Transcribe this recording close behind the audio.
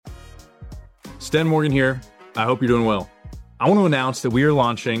Sten Morgan here. I hope you're doing well. I want to announce that we are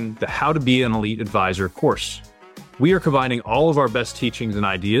launching the How to Be an Elite Advisor course. We are combining all of our best teachings and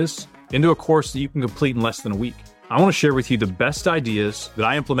ideas into a course that you can complete in less than a week. I want to share with you the best ideas that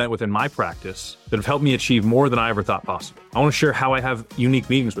I implement within my practice that have helped me achieve more than I ever thought possible. I want to share how I have unique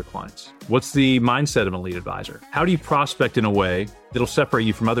meetings with clients. What's the mindset of an elite advisor? How do you prospect in a way that'll separate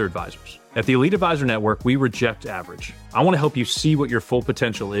you from other advisors? At the Elite Advisor Network, we reject average. I want to help you see what your full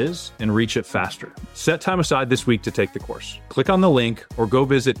potential is and reach it faster. Set time aside this week to take the course. Click on the link or go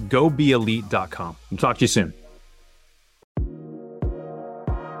visit gobeelite.com. I'll talk to you soon.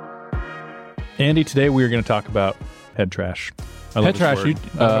 Andy, today we are going to talk about head trash. Head trash. I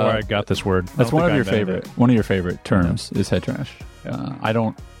don't know where I got this word. That's one of your favorite terms. Is head trash. Yeah. I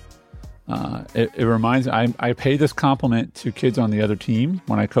don't. It reminds me. I pay this compliment to kids on the other team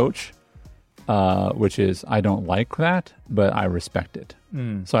when I coach, which is I don't like that, but I respect it.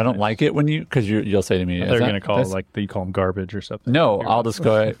 So I don't like it when because you'll say to me, they're going to call it like you call them garbage or something. No, I'll just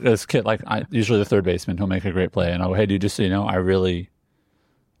go. This kid, usually the third baseman, he'll make a great play, and I'll go, hey, dude, just so you know, I really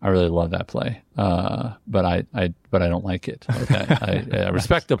love that play, but I don't like it. Okay? I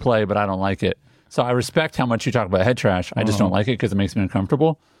respect the play, but I don't like it. So I respect how much you talk about head trash. I just don't like it because it makes me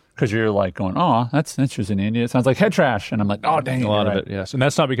uncomfortable. Because you're like going, oh, that's interesting, Andy. It sounds like head trash, and I'm like, oh, dang it. A lot of it, yes. And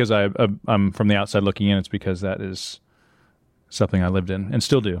that's not because I'm from the outside looking in. It's because that is something I lived in and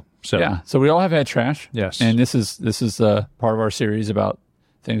still do. So yeah. So we all have head trash. Yes. And this is part of our series about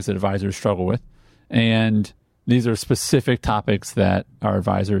things that advisors struggle with, and these are specific topics that our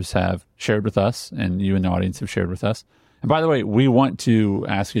advisors have shared with us, and you and the audience have shared with us. And by the way, we want to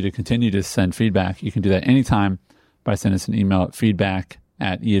ask you to continue to send feedback. You can do that anytime by sending us an email at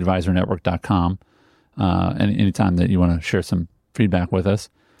feedback@eadvisornetwork.com, and anytime that you want to share some feedback with us.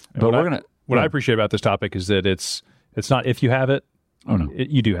 But what I appreciate about this topic is that it's not if you have it. Oh no,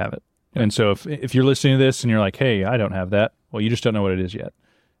 you do have it. Yeah. And so if you're listening to this and you're like, hey, I don't have that, well, you just don't know what it is yet.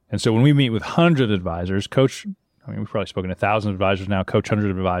 And so when we meet with hundreds of advisors, we've probably spoken to thousands of advisors now, coach hundreds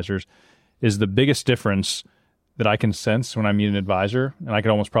of advisors, is the biggest difference that I can sense when I meet an advisor, and I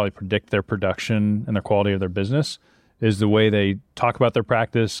can almost probably predict their production and their quality of their business, is the way they talk about their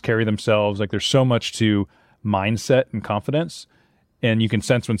practice, carry themselves. Like there's so much to mindset and confidence, and you can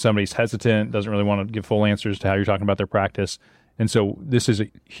sense when somebody's hesitant, doesn't really want to give full answers to how you're talking about their practice. And so this is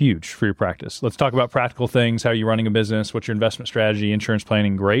huge for your practice. Let's talk about practical things. How are you running a business? What's your investment strategy? Insurance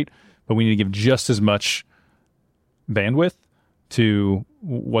planning? Great. But we need to give just as much bandwidth to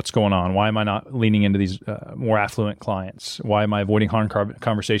what's going on. Why am I not leaning into these more affluent clients? Why am I avoiding hard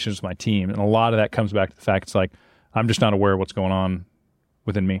conversations with my team? And a lot of that comes back to the fact it's like, I'm just not aware of what's going on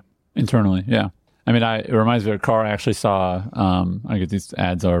within me. Internally, yeah. I mean, it reminds me of a car I actually saw. I get these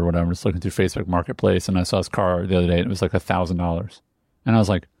ads or whatever. I'm just looking through Facebook Marketplace, and I saw this car the other day, and it was like $1,000. And I was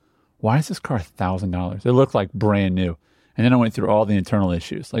like, why is this car $1,000? It looked like brand new. And then I went through all the internal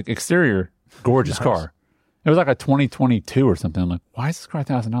issues. Like exterior, gorgeous car. It was like a 2022 or something. I'm like, why is this car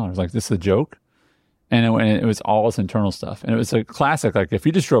 $1,000? Like, this is a joke? And it was all this internal stuff. And it was a classic. Like, if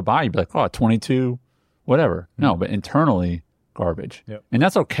you just drove by, you'd be like, oh, 22, whatever. No, but internally, garbage. Yep. And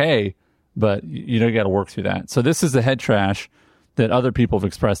that's okay, but you got to work through that. So this is the head trash that other people have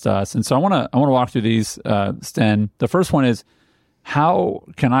expressed to us. And so I want to walk through these, Sten. The first one is, how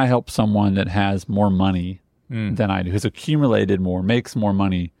can I help someone that has more money than I do, who's accumulated more, makes more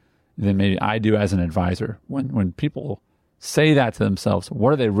money than maybe I do as an advisor? When people say that to themselves,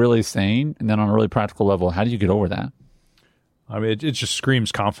 what are they really saying? And then on a really practical level, how do you get over that? I mean, it just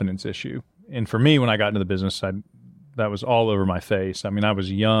screams confidence issue. And for me, when I got into the business, that was all over my face. I mean, I was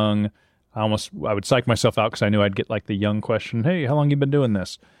young. I would psych myself out because I knew I'd get like the young question, hey, how long you been doing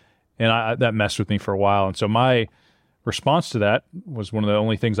this? And that messed with me for a while. And so my response to that was one of the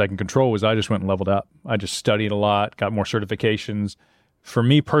only things I can control was I just went and leveled up. I just studied a lot, got more certifications. For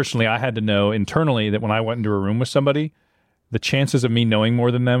me personally, I had to know internally that when I went into a room with somebody, the chances of me knowing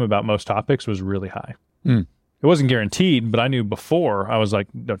more than them about most topics was really high. It wasn't guaranteed, but I knew before. I was like,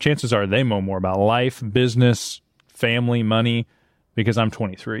 no, chances are they know more about life, business, family, money, because I'm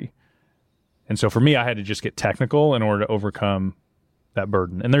 23. And so for me, I had to just get technical in order to overcome that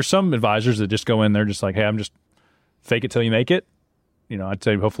burden. And there's some advisors that just go in, they're just like, hey, I'm just fake it till you make it. I'd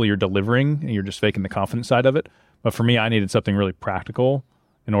say hopefully you're delivering and you're just faking the confidence side of it. But for me, I needed something really practical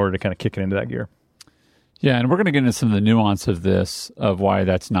in order to kind of kick it into that gear. Yeah, and we're going to get into some of the nuance of this, of why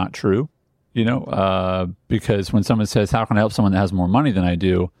that's not true, because when someone says, how can I help someone that has more money than I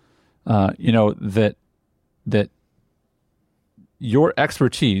do, that your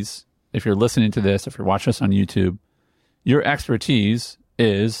expertise, if you're listening to this, if you're watching us on YouTube, your expertise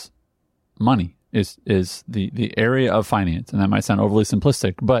is money, is the area of finance. And that might sound overly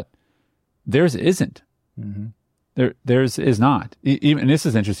simplistic, but Theirs isn't. Theirs is not. Even, and this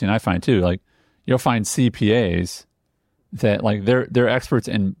is interesting, I find too, like you'll find CPAs that like they're experts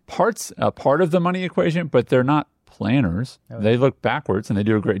in a part of the money equation, but they're not planners. They look backwards and they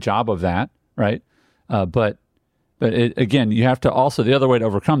do a great job of that, right? But again, you have to also, the other way to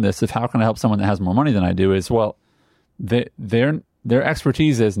overcome this is how can I help someone that has more money than I do is, well, their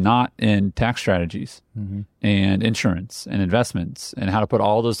expertise is not in tax strategies and insurance and investments and how to put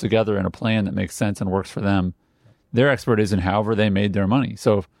all those together in a plan that makes sense and works for them. Their expert is in however they made their money.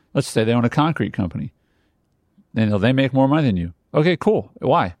 So let's say they own a concrete company. Then they make more money than you. Okay, cool.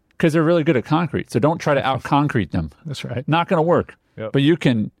 Why? Because they're really good at concrete. So don't try to out-concrete them. That's right. Not going to work. Yep. But you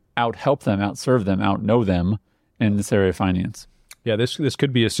can out-help them, out-serve them, out-know them in this area of finance. Yeah, this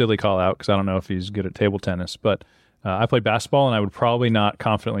could be a silly call-out because I don't know if he's good at table tennis. But I played basketball, and I would probably not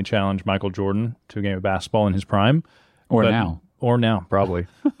confidently challenge Michael Jordan to a game of basketball in his prime. Or now, probably.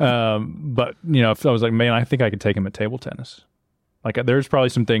 But, if I was like, man, I think I could take him at table tennis. Like, there's probably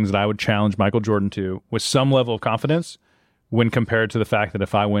some things that I would challenge Michael Jordan to with some level of confidence when compared to the fact that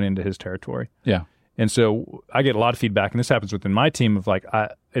if I went into his territory. Yeah. And so I get a lot of feedback, and this happens within my team of like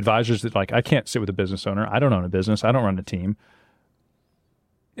advisors that like, I can't sit with a business owner. I don't own a business. I don't run a team.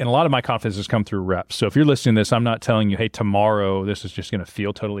 And a lot of my confidence has come through reps. So if you're listening to this, I'm not telling you, hey, tomorrow this is just going to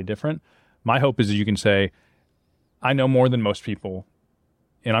feel totally different. My hope is that you can say, I know more than most people,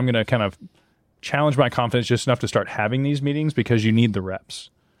 and I'm going to kind of challenge my confidence just enough to start having these meetings because you need the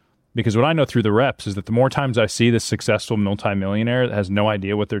reps. Because what I know through the reps is that the more times I see this successful multimillionaire that has no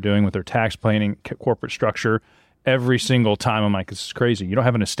idea what they're doing with their tax planning, corporate structure, every single time I'm like, this is crazy. You don't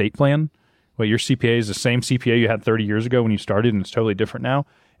have an estate plan? Well, your CPA is the same CPA you had 30 years ago when you started, and it's totally different now.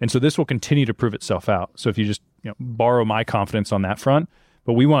 And so this will continue to prove itself out. So if you just borrow my confidence on that front,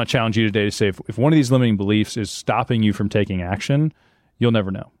 but we want to challenge you today to say if one of these limiting beliefs is stopping you from taking action, you'll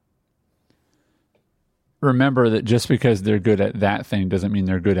never know. Remember that just because they're good at that thing doesn't mean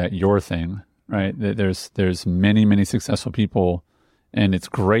they're good at your thing, right? There's many, many successful people, and it's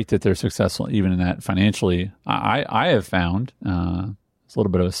great that they're successful even in that financially. I have found, it's a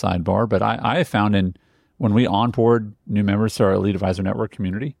little bit of a sidebar, but I have found when we onboard new members to our Elite Advisor Network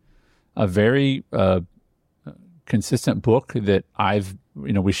community, a very consistent book that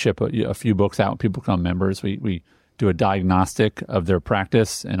we ship a few books out when people become members. We do a diagnostic of their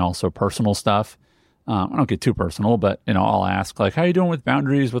practice and also personal stuff. I don't get too personal, but I'll ask like, how are you doing with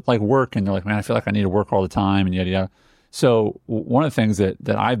boundaries with like work? And they're like, man, I feel like I need to work all the time and yada yada. So one of the things that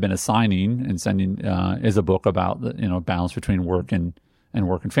I've been assigning and sending is a book about balance between work and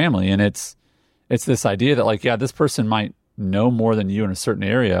work and family. And it's this idea that like, yeah, this person might know more than you in a certain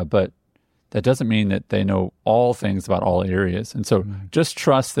area, but that doesn't mean that they know all things about all areas. And so just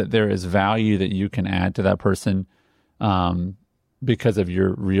trust that there is value that you can add to that person because of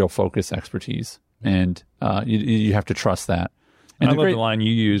your real focus expertise. And you have to trust that. And I love the line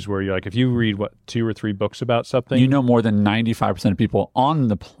you use where you're like, if you read 2 or 3 books about something, you know more than 95% of people on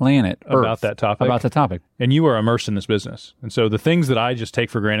the planet Earth about that topic. And you are immersed in this business. And so the things that I just take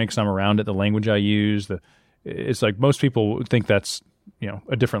for granted because I'm around it, the language I use, it's like most people think that's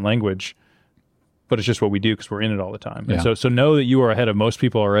a different language, but it's just what we do because we're in it all the time. Yeah. And so know that you are ahead of most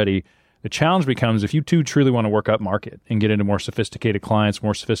people already. The challenge becomes if you too truly want to work up market and get into more sophisticated clients,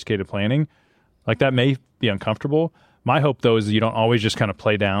 more sophisticated planning. Like that may be uncomfortable. My hope, though, is that you don't always just kind of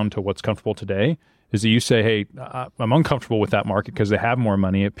play down to what's comfortable today, is that you say, hey, I'm uncomfortable with that market because they have more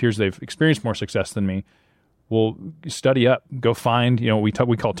money. It appears they've experienced more success than me. Well, study up. Go find, we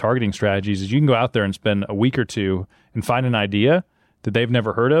call targeting strategies, is you can go out there and spend a week or two and find an idea that they've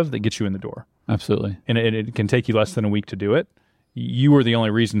never heard of that gets you in the door. Absolutely. And it can take you less than a week to do it. You are the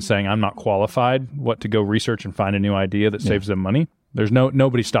only reason saying I'm not qualified to go research and find a new idea that saves them money. There's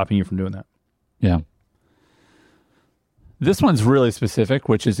nobody stopping you from doing that. Yeah. This one's really specific,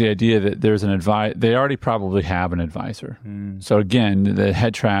 which is the idea that there's an they already probably have an advisor. So again, the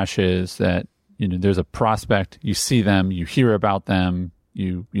head trash is that, there's a prospect, you see them, you hear about them,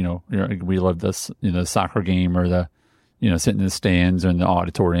 we love this, the soccer game or the, sitting in the stands or in the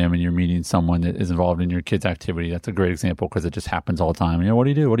auditorium and you're meeting someone that is involved in your kid's activity. That's a great example because it just happens all the time. What do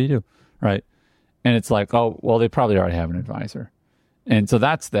you do? What do you do? Right. And it's like, oh, well, they probably already have an advisor. And so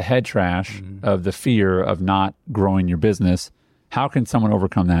that's the head trash of the fear of not growing your business. How can someone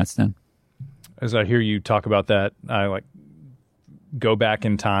overcome that, Sten? As I hear you talk about that, I go back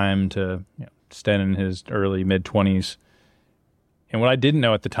in time to Sten in his early mid-20s. And what I didn't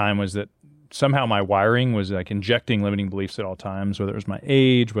know at the time was that somehow my wiring was like injecting limiting beliefs at all times, whether it was my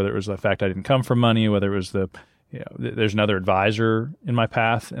age, whether it was the fact I didn't come from money, whether it was there's another advisor in my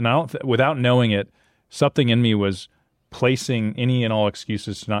path. And without knowing it, something in me was placing any and all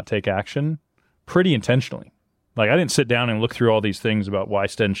excuses to not take action pretty intentionally. Like, I didn't sit down and look through all these things about why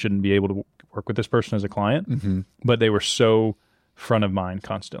Sten shouldn't be able to work with this person as a client, but they were so front of mind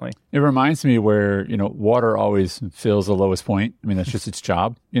constantly. It reminds me where, water always fills the lowest point. I mean, that's just its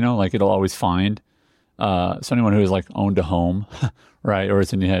job, like it'll always find. So anyone who has like owned a home, right, or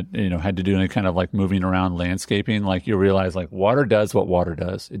it's had to do any kind of like moving around landscaping, like you realize like water does what water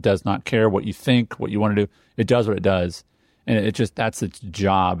does. It does not care what you think, what you want to do. It does what it does. And that's its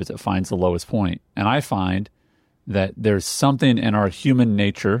job, is it finds the lowest point. And I find that there's something in our human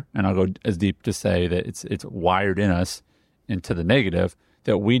nature, and I'll go as deep to say that it's wired in us into the negative,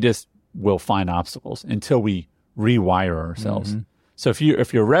 that we just will find obstacles until we rewire ourselves. So if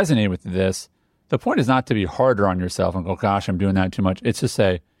you're resonating with this, the point is not to be harder on yourself and go, gosh, I'm doing that too much. It's to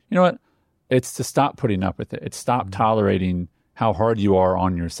say, you know what? It's to stop putting up with it. It's stop tolerating how hard you are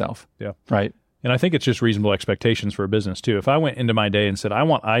on yourself. Yeah. Right. And I think it's just reasonable expectations for a business too. If I went into my day and said, I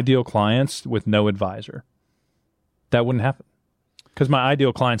want ideal clients with no advisor, that wouldn't happen. Because my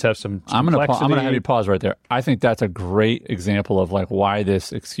ideal clients have some complexity. I'm gonna have you pause right there. I think that's a great example of like why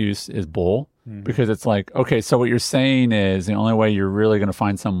this excuse is bull. Because it's like, okay, so what you're saying is the only way you're really going to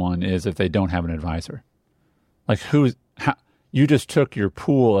find someone is if they don't have an advisor. Like you just took your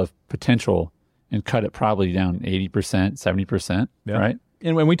pool of potential and cut it probably down 80%, 70%, right?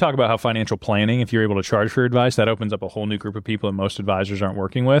 And when we talk about how financial planning, if you're able to charge for advice, that opens up a whole new group of people that most advisors aren't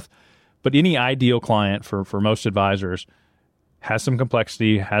working with. But any ideal client for most advisors has some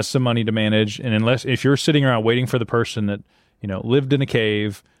complexity, has some money to manage. And if you're sitting around waiting for the person that, lived in a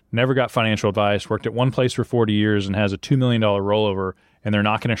cave, never got financial advice, worked at one place for 40 years and has a $2 million rollover, and they're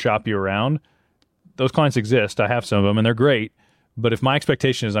not going to shop you around, those clients exist. I have some of them, and they're great. But if my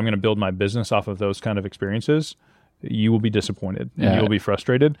expectation is I'm going to build my business off of those kind of experiences, you will be disappointed and you'll be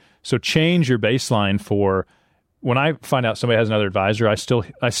frustrated. So change your baseline for when I find out somebody has another advisor, I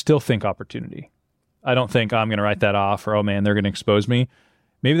still think opportunity. I don't think I'm going to write that off or, oh man, they're going to expose me.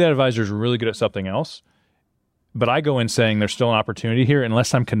 Maybe that advisor is really good at something else. But I go in saying there's still an opportunity here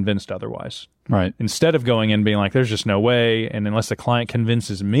unless I'm convinced otherwise. Right. Instead of going in being like, there's just no way, and unless the client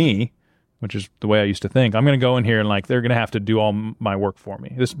convinces me, which is the way I used to think, I'm going to go in here and like they're going to have to do all my work for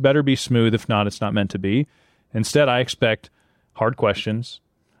me. This better be smooth. If not, it's not meant to be. Instead, I expect hard questions,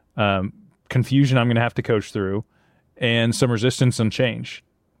 confusion I'm going to have to coach through, and some resistance and change,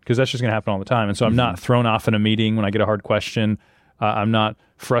 because that's just going to happen all the time. And so I'm not thrown off in a meeting when I get a hard question. I'm not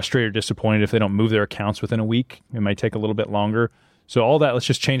frustrated or disappointed if they don't move their accounts within a week. It might take a little bit longer. So all that, let's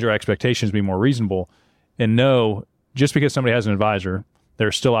just change our expectations, be more reasonable, and know just because somebody has an advisor,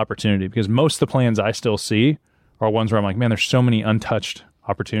 there's still opportunity. Because most of the plans I still see are ones where I'm like, man, there's so many untouched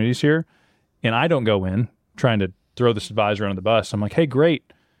opportunities here. And I don't go in trying to throw this advisor under the bus. I'm like, hey,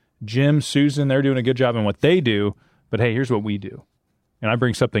 great. Jim, Susan, they're doing a good job in what they do, but hey, here's what we do. And I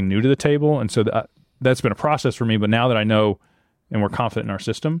bring something new to the table. And so that's been a process for me. But now that I know and we're confident in our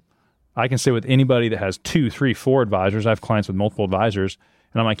system, I can say with anybody that has 2, 3, 4 advisors, I have clients with multiple advisors,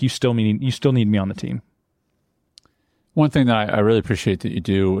 and I'm like, you still need me on the team. One thing that I really appreciate that you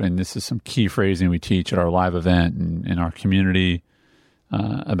do, and this is some key phrasing we teach at our live event and in our community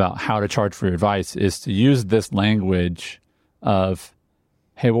about how to charge for your advice, is to use this language of,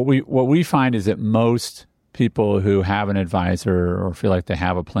 hey, what we find is that most people who have an advisor or feel like they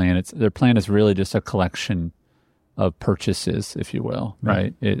have a plan, their plan is really just a collection of purchases, if you will,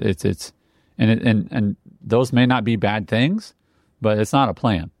 right? And those may not be bad things, but it's not a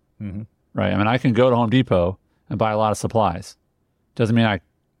plan, right? I mean, I can go to Home Depot and buy a lot of supplies. Doesn't mean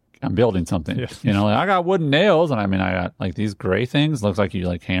I'm building something. Yes. Like I got wooden nails, and I got like these gray things. Looks like you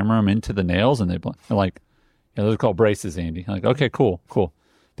like hammer them into the nails, and they're like, those are called braces, Andy. I'm like, okay, cool.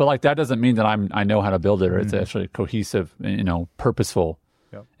 But like that doesn't mean that I know how to build it, or it's actually cohesive, purposeful.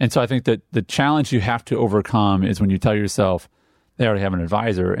 Yep. And so I think that the challenge you have to overcome is when you tell yourself they already have an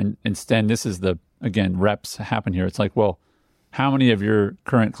advisor, and instead this is reps happen here. It's like, well, how many of your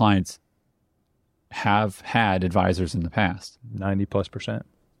current clients have had advisors in the past? 90+%.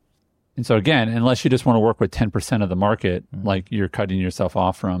 And so again, unless you just want to work with 10% of the market, like you're cutting yourself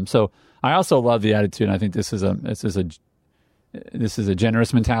off from. So I also love the attitude, and I think this is a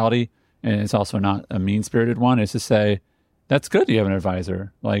generous mentality, and it's also not a mean-spirited one. It's to say, that's good you have an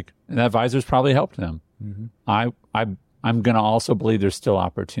advisor. Like, and that advisor's probably helped them. I'm going to also believe there's still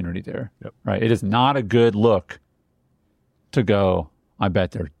opportunity there. Yep. Right? It is not a good look to go, I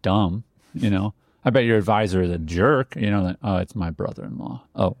bet they're dumb, I bet your advisor is a jerk, like, oh, it's my brother-in-law.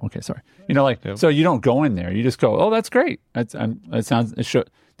 Oh, okay, sorry. So you don't go in there. You just go, oh, that's great.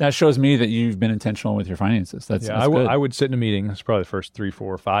 That that shows me that you've been intentional with your finances. That's good. I would sit in a meeting. It's probably the first 3,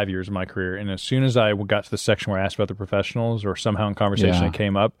 4, 5 years of my career. And as soon as I got to the section where I asked about the professionals or somehow in conversation it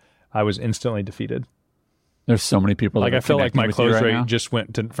came up, I was instantly defeated. There's so many people. Like I felt like my close rate just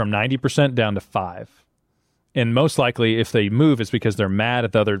went from 90% down to 5%. And most likely, if they move, it's because they're mad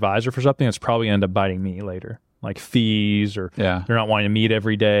at the other advisor for something that's probably end up biting me later, like fees or they're not wanting to meet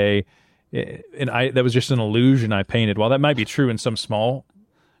every day. And that was just an illusion I painted. While that might be true in some small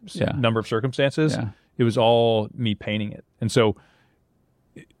number of circumstances, it was all me painting it. And so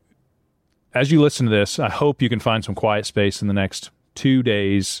as you listen to this, I hope you can find some quiet space in the next 2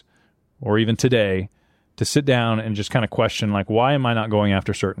 days or even today to sit down and just kind of question, like, why am I not going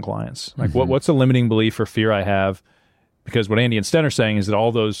after certain clients? Like, what's a limiting belief or fear I have? Because what Andy and Sten are saying is that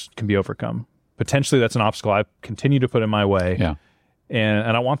all those can be overcome. Potentially, that's an obstacle I continue to put in my way. Yeah.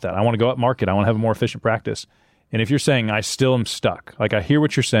 And I want that. I want to go up market. I want to have a more efficient practice. And if you're saying, I still am stuck, like, I hear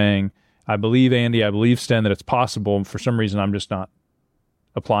what you're saying. I believe, Andy, I believe, Sten, that it's possible. And for some reason, I'm just not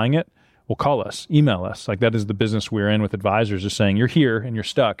applying it. Well, call us, email us. Like, that is the business we're in with advisors, is saying, you're here and you're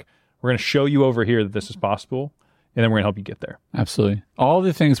stuck. We're going to show you over here that this is possible, and then we're going to help you get there. Absolutely. All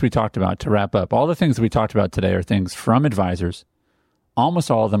the things we talked about, to wrap up, all the things that we talked about today are things from advisors. Almost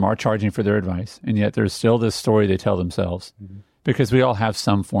all of them are charging for their advice, and yet there's still this story they tell themselves because we all have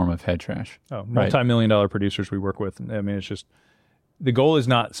some form of head trash. Oh, multi-million-dollar producers we work with. I mean, it's just, the goal is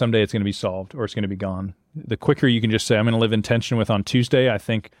not someday it's going to be solved or it's going to be gone. The quicker you can just say, I'm going to live in tension with on Tuesday, I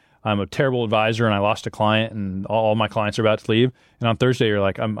think I'm a terrible advisor and I lost a client and all my clients are about to leave. And on Thursday, you're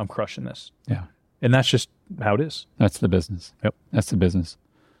like, I'm crushing this. Yeah. And that's just how it is. That's the business. Yep. That's the business.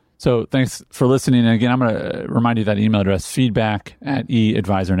 So thanks for listening. And again, I'm going to remind you that email address,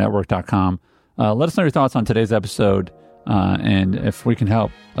 feedback@eadvisornetwork.com. Let us know your thoughts on today's episode. And if we can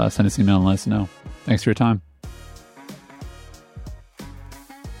help, send us an email and let us know. Thanks for your time.